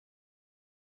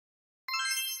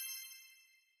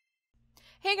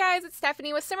Hey guys, it's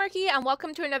Stephanie with Simarchy and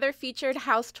welcome to another featured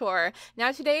house tour.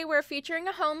 Now today we're featuring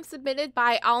a home submitted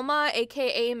by Alma,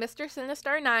 aka Mr.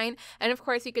 Sinistar9, and of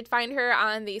course you could find her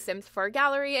on the Sims 4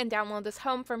 gallery and download this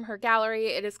home from her gallery.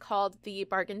 It is called the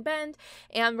Bargain Bend,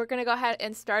 and we're going to go ahead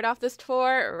and start off this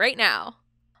tour right now.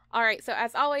 Alright, so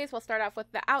as always, we'll start off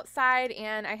with the outside,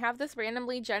 and I have this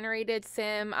randomly generated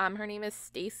sim. Her name is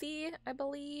Stacy, I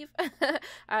believe,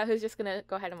 who's just going to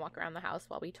go ahead and walk around the house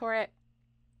while we tour it.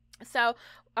 So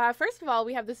first of all,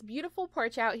 we have this beautiful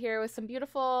porch out here with some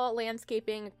beautiful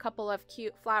landscaping, a couple of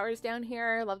cute flowers down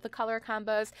here. Love the color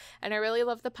combos, and I really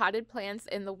love the potted plants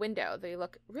in the window. They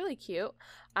look really cute.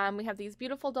 We have these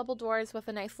beautiful double doors with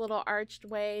a nice little arched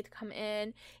way to come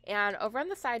in, and over on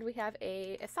the side we have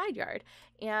a side yard,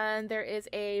 and there is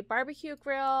a barbecue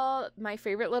grill, my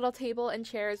favorite little table and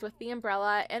chairs with the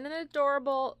umbrella, and an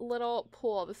adorable little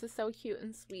pool. This is so cute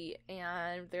and sweet,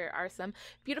 and there are some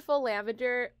beautiful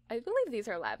lavender, I believe these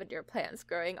are lavender plants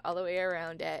growing all the way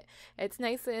around it. It's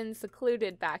nice and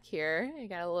secluded back here. You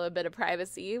got a little bit of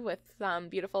privacy with some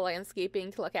beautiful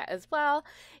landscaping to look at as well.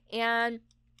 And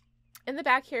in the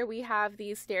back here, we have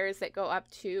these stairs that go up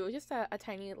to just a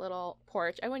tiny little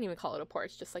porch. I wouldn't even call it a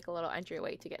porch, just like a little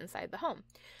entryway to get inside the home.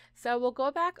 So we'll go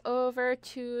back over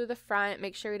to the front,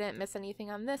 make sure we didn't miss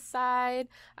anything on this side.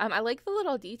 I like the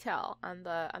little detail on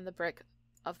the brick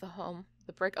of the home.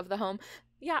 The brick of the home.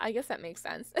 Yeah, I guess that makes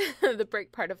sense. The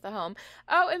brick part of the home.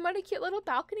 Oh, and what a cute little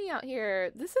balcony out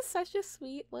here. This is such a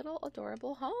sweet little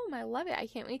adorable home. I love it. I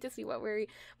can't wait to see what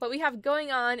we have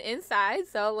going on inside.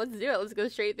 So let's do it. Let's go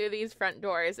straight through these front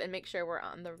doors and make sure we're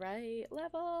on the right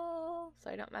level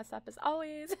so I don't mess up as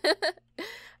always.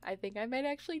 I think I might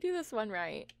actually do this one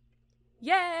right.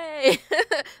 Yay!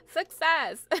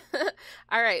 Success!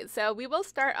 Alright, so we will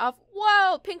start off,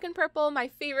 whoa, pink and purple, my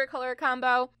favorite color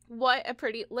combo. What a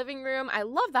pretty living room. I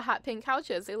love the hot pink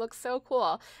couches. They look so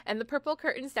cool. And the purple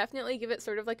curtains definitely give it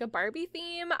sort of like a Barbie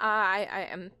theme.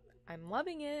 I'm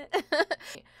loving it.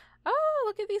 Oh,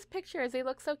 look at these pictures. They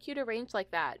look so cute arranged like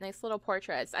that. Nice little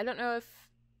portraits. I don't know if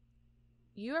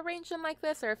you arrange them like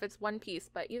this or if it's one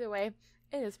piece, but either way,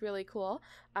 it is really cool.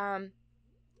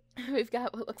 We've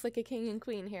got what looks like a king and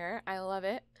queen here. I love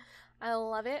it. I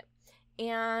love it.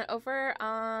 And over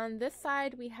on this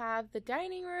side, we have the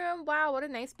dining room. Wow, what a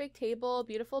nice big table.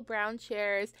 Beautiful brown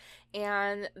chairs.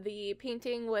 And the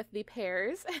painting with the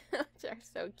pears, which are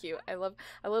so cute. I love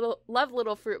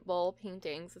little fruit bowl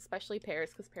paintings, especially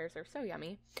pears, because pears are so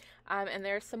yummy. And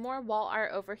there's some more wall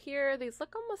art over here. These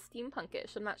look almost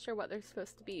steampunkish. I'm not sure what they're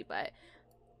supposed to be, but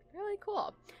really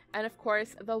cool. And of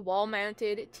course, the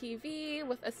wall-mounted TV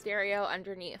with a stereo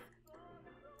underneath.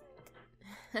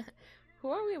 Who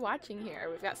are we watching here?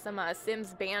 We've got some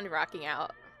Sims band rocking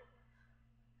out.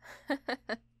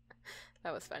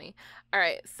 That was funny.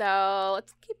 Alright, so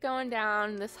let's keep going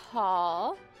down this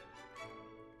hall.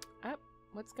 Oh,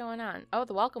 what's going on? Oh,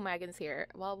 the welcome wagon's here.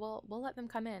 Well, we'll let them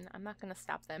come in. I'm not going to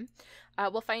stop them.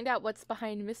 We'll find out what's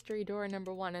behind mystery door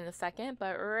number 1 in a second,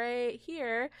 but right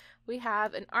here we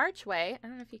have an archway. I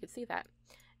don't know if you could see that.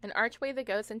 An archway that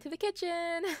goes into the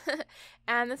kitchen.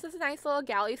 And this is a nice little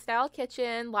galley style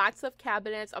kitchen. Lots of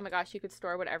cabinets. Oh my gosh, you could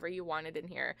store whatever you wanted in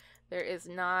here. There is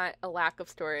not a lack of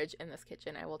storage in this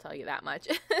kitchen, I will tell you that much.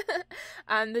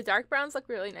 The dark browns look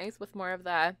really nice with more of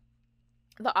the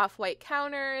off-white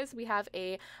counters. We have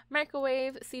a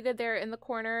microwave seated there in the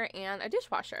corner and a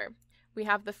dishwasher. We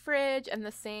have the fridge and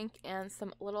the sink and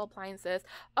some little appliances.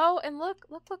 Oh, and look.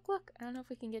 I don't know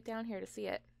if we can get down here to see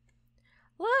it.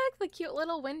 Look, the cute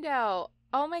little window.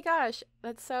 Oh my gosh,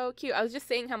 that's so cute. I was just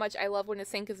saying how much I love when a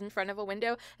sink is in front of a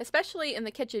window, especially in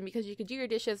the kitchen, because you could do your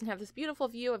dishes and have this beautiful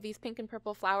view of these pink and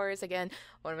purple flowers. Again,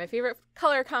 one of my favorite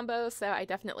color combos, so I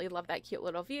definitely love that cute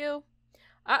little view.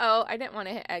 Uh-oh, I didn't want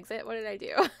to hit exit. What did I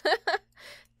do?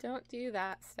 Don't do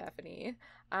that, Stephanie.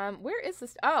 Where is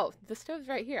this? Oh, the stove's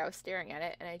right here. I was staring at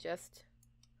it, and I just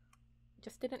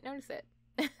didn't notice it.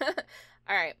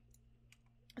 All right.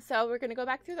 So we're going to go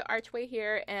back through the archway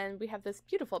here, and we have this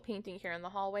beautiful painting here in the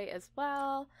hallway as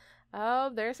well. Oh,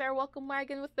 there's our welcome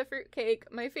wagon with the fruitcake.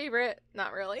 My favorite.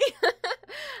 Not really.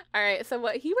 All right, so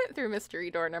he went through mystery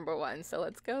door number 1, so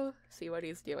let's go see what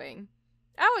he's doing.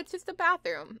 Oh, it's just a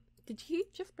bathroom. Did he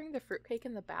just bring the fruitcake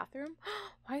in the bathroom?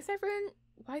 Why is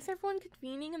everyone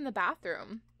convening in the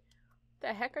bathroom? What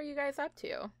the heck are you guys up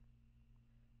to?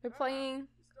 They're playing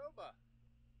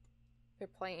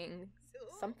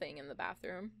something in the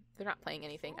bathroom. They're not playing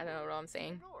anything. I don't know what I'm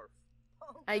saying.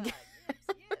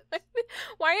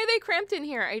 Why are they cramped in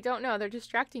here? I don't know. They're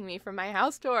distracting me from my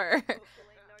house tour.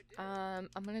 I'm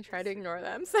gonna try to ignore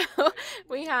them. So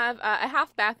we have a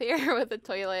half bath here with a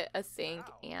toilet, a sink,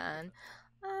 and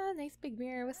Ah, nice big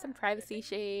mirror with some privacy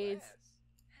shades.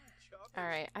 All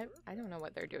right, I don't know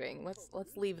what they're doing.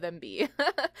 Let's leave them be.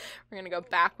 We're gonna go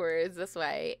backwards this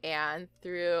way and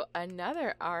through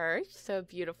another arch. So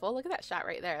beautiful. Look at that shot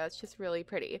right there. That's just really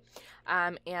pretty.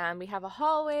 And we have a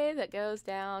hallway that goes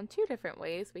down 2 different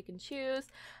ways we can choose.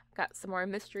 Got some more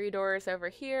mystery doors over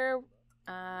here.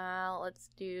 Let's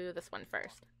do this one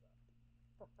first.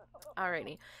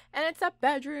 Alrighty, and it's a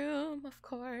bedroom, of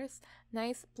course.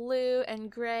 Nice blue and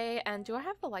gray. And do I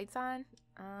have the lights on?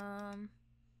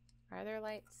 Are there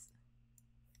lights?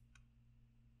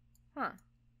 Huh.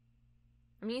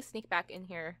 I'm gonna sneak back in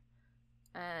here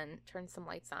and turn some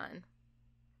lights on.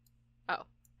 Oh,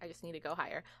 I just need to go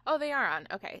higher. Oh, they are on.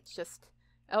 Okay, it's just...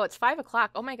 Oh, it's 5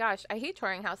 o'clock. Oh my gosh, I hate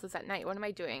touring houses at night. What am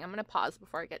I doing? I'm gonna pause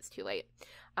before it gets too late.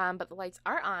 But the lights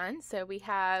are on, so we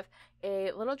have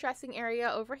a little dressing area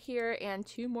over here and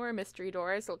 2 more mystery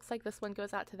doors. It looks like this one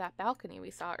goes out to that balcony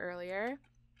we saw earlier.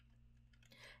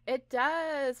 It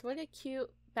does. What a cute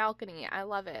balcony. I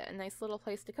love it. A nice little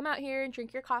place to come out here and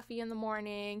drink your coffee in the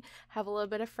morning, have a little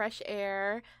bit of fresh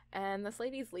air. And this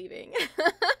lady's leaving.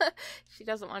 She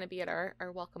doesn't want to be at our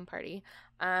welcome party.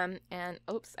 And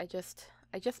oops, I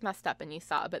just messed up and you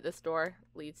saw, but this door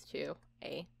leads to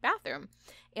a bathroom.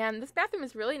 And this bathroom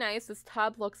is really nice. This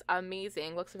tub looks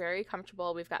amazing, looks very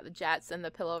comfortable. We've got the jets and the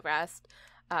pillow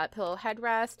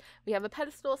headrest. We have a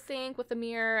pedestal sink with a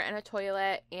mirror and a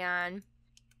toilet and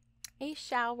a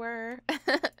shower.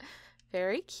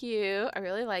 Very cute. I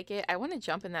really like it. I want to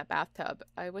jump in that bathtub.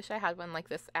 I wish I had one like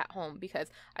this at home because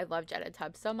I love jetted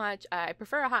tubs so much. I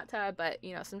prefer a hot tub, but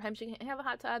you know, sometimes you can't have a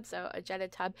hot tub, so a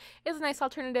jetted tub is a nice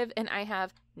alternative, and I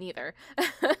have neither.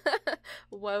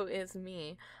 Woe is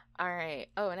me. All right.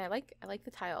 Oh, and I like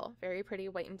the tile. Very pretty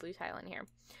white and blue tile in here.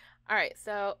 All right.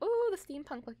 So, ooh, the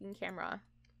steampunk looking camera.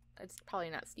 It's probably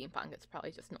not steampunk. It's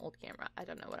probably just an old camera. I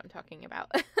don't know what I'm talking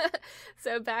about.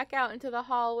 So back out into the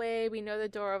hallway. We know the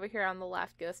door over here on the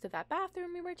left goes to that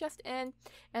bathroom we were just in.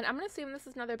 And I'm going to assume this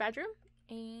is another bedroom.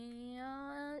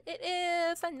 And it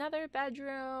is another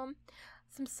bedroom.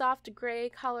 Some soft gray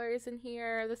colors in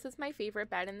here. This is my favorite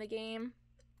bed in the game.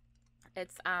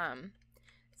 It's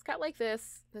got like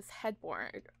this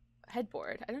headboard. I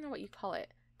don't know what you call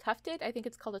it. Tufted? I think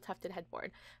it's called a tufted headboard.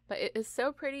 But it is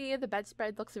so pretty. The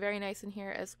bedspread looks very nice in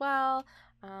here as well.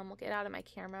 We'll get out of my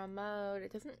camera mode.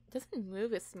 It doesn't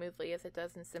move as smoothly as it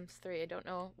does in Sims 3. I don't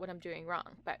know what I'm doing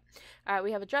wrong. But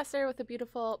we have a dresser with a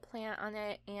beautiful plant on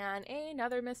it and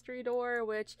another mystery door,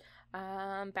 which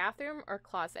bathroom or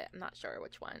closet. I'm not sure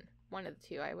which one. One of the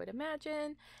two, I would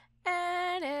imagine.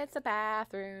 And it's a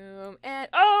bathroom. And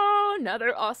oh,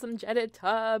 another awesome jetted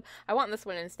tub. I want this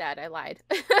one instead. I lied.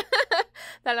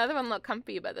 That other one looked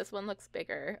comfy, but this one looks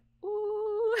bigger.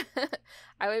 Ooh.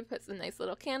 I would put some nice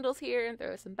little candles here and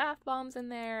throw some bath bombs in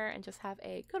there and just have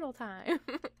a good old time.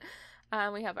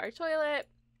 We have our toilet,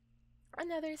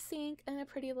 another sink, and a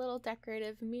pretty little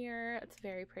decorative mirror. It's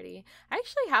very pretty. I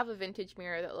actually have a vintage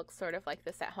mirror that looks sort of like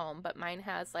this at home, but mine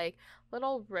has like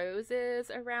little roses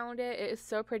around it. It is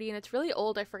so pretty, and it's really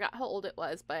old. I forgot how old it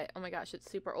was, but oh my gosh, it's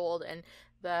super old. And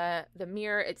the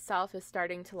mirror itself is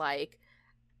starting to like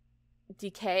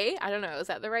decay. I don't know. Is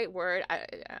that the right word? I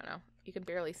don't know. You can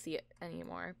barely see it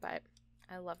anymore, but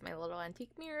I love my little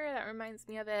antique mirror. That reminds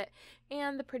me of it.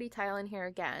 And the pretty tile in here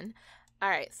again. All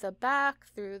right, so back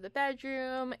through the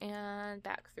bedroom and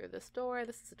back through this door.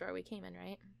 This is the door we came in,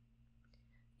 right?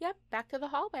 Yep, back to the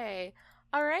hallway.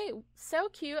 All right, so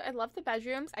cute. I love the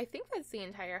bedrooms. I think that's the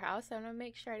entire house. I want to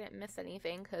make sure I didn't miss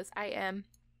anything because I am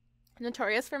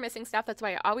notorious for missing stuff. That's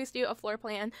why I always do a floor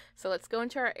plan. So let's go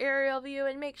into our aerial view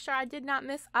and make sure I did not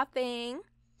miss a thing.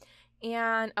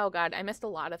 And oh god, I missed a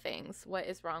lot of things. What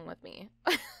is wrong with me?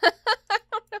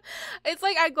 It's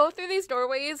like I go through these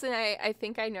doorways and I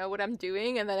think I know what I'm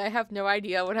doing, and then I have no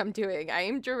idea what I'm doing. I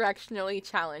am directionally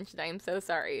challenged. I am so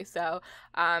sorry. So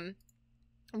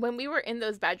when we were in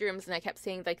those bedrooms and I kept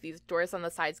seeing like these doors on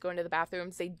the sides go into the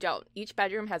bathrooms, they don't. Each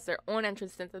bedroom has their own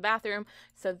entrance into the bathroom.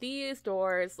 So these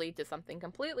doors lead to something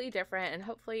completely different, and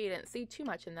hopefully you didn't see too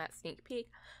much in that sneak peek.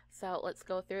 So let's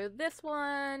go through this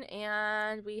one,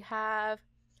 and we have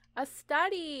a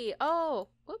study. Oh,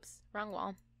 whoops, wrong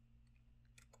wall.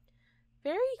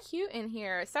 Very cute in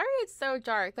here. Sorry it's so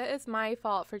dark. That is my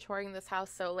fault for touring this house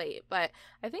so late, but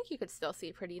I think you could still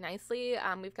see pretty nicely.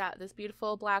 We've got this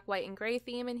beautiful black, white, and gray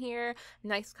theme in here.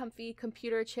 Nice comfy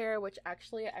computer chair, which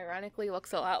actually ironically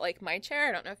looks a lot like my chair.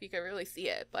 I don't know if you can really see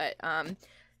it, but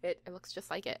it looks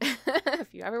just like it.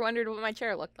 If you ever wondered what my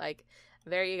chair looked like,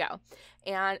 there you go.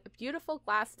 And a beautiful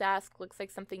glass desk. Looks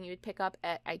like something you would pick up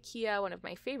at IKEA, one of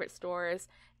my favorite stores.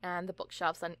 And the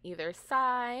bookshelves on either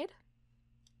side.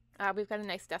 We've got a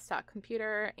nice desktop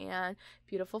computer and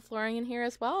beautiful flooring in here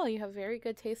as well. You have very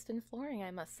good taste in flooring,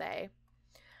 I must say.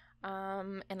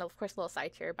 And of course a little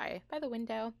side chair by the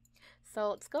window. So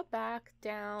let's go back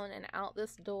down and out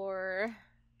this door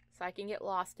so I can get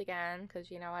lost again,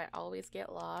 because you know I always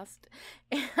get lost.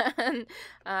 And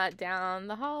down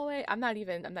the hallway. I'm not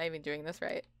even doing this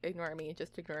right. Ignore me.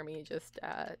 Just ignore me. Just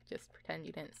pretend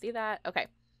you didn't see that. Okay.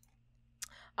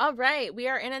 All right, we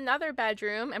are in another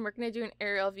bedroom, and we're going to do an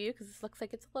aerial view because this looks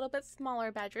like it's a little bit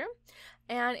smaller bedroom.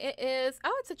 And it is,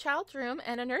 oh, it's a child's room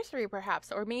and a nursery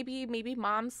perhaps, or maybe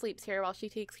mom sleeps here while she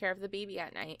takes care of the baby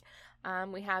at night.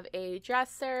 We have a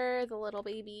dresser, the little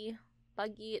baby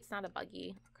buggy. It's not a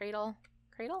buggy. Cradle?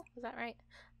 Is that right?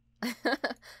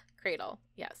 Cradle,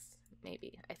 yes.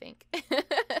 Maybe, I think.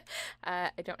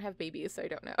 I don't have babies, so I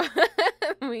don't know.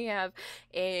 We have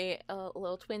a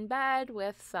little twin bed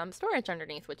with some storage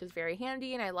underneath, which is very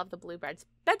handy, and I love the blue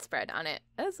bedspread on it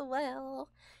as well.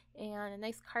 And a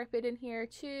nice carpet in here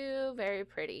too. Very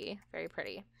pretty, very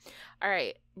pretty. All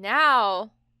right,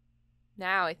 now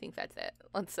I think that's it.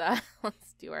 Let's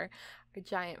do our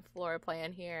giant floor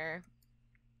plan here.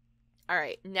 All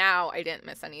right, now I didn't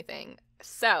miss anything.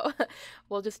 So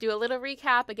we'll just do a little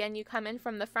recap. Again, you come in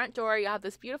from the front door. You have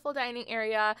this beautiful dining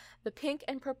area, the pink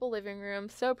and purple living room.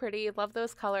 So pretty. Love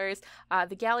those colors.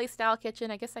 The galley style kitchen.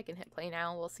 I guess I can hit play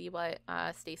now. We'll see what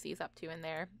Stacy's up to in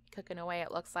there. Cooking away,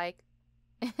 it looks like.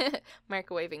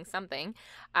 Microwaving something.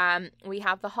 We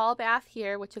have the hall bath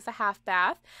here, which is a half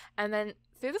bath. And then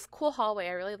through this cool hallway,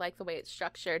 I really like the way it's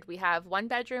structured. We have one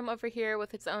bedroom over here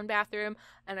with its own bathroom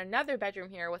and another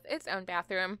bedroom here with its own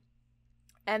bathroom.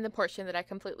 And the portion that I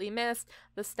completely missed,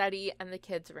 the study and the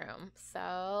kids' room.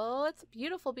 So it's a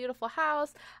beautiful, beautiful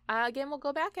house. Again, we'll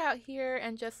go back out here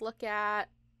and just look at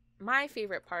my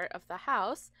favorite part of the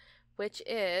house, which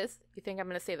is, you think I'm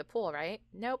going to say the pool, right?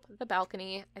 Nope, the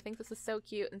balcony. I think this is so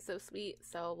cute and so sweet.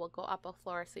 So we'll go up a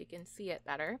floor so you can see it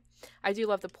better. I do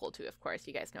love the pool too, of course.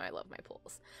 You guys know I love my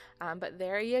pools. But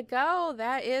there you go.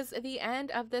 That is the end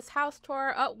of this house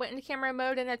tour. Oh, went into camera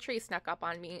mode and a tree snuck up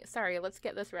on me. Sorry, let's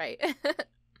get this right.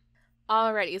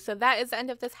 Alrighty, so that is the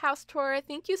end of this house tour.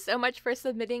 Thank you so much for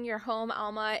submitting your home,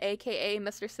 Alma, aka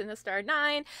Mr. Sinistar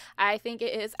 9. I think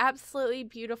it is absolutely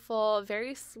beautiful,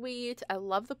 very sweet. I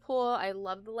love the pool, I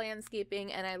love the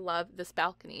landscaping, and I love this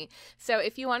balcony. So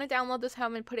if you want to download this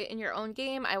home and put it in your own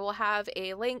game, I will have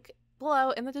a link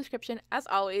below in the description as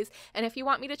always. And if you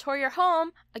want me to tour your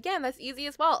home, again, that's easy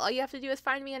as well. All you have to do is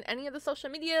find me on any of the social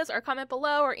medias or comment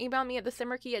below or email me at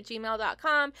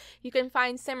thesimarchy@gmail.com. You can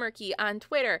find Simarchy on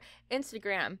Twitter,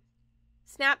 Instagram,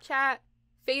 Snapchat,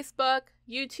 Facebook,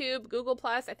 YouTube, Google+.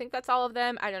 I think that's all of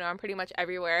them. I don't know. I'm pretty much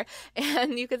everywhere.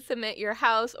 And you can submit your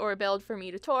house or build for me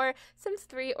to tour. Sims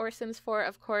 3 or Sims 4,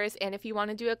 of course. And if you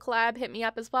want to do a collab, hit me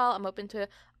up as well. I'm open to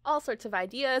all sorts of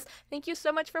ideas. Thank you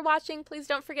so much for watching. Please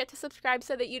don't forget to subscribe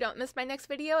so that you don't miss my next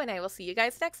video. And I will see you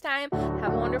guys next time.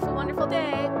 Have a wonderful, wonderful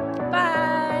day.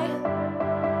 Bye.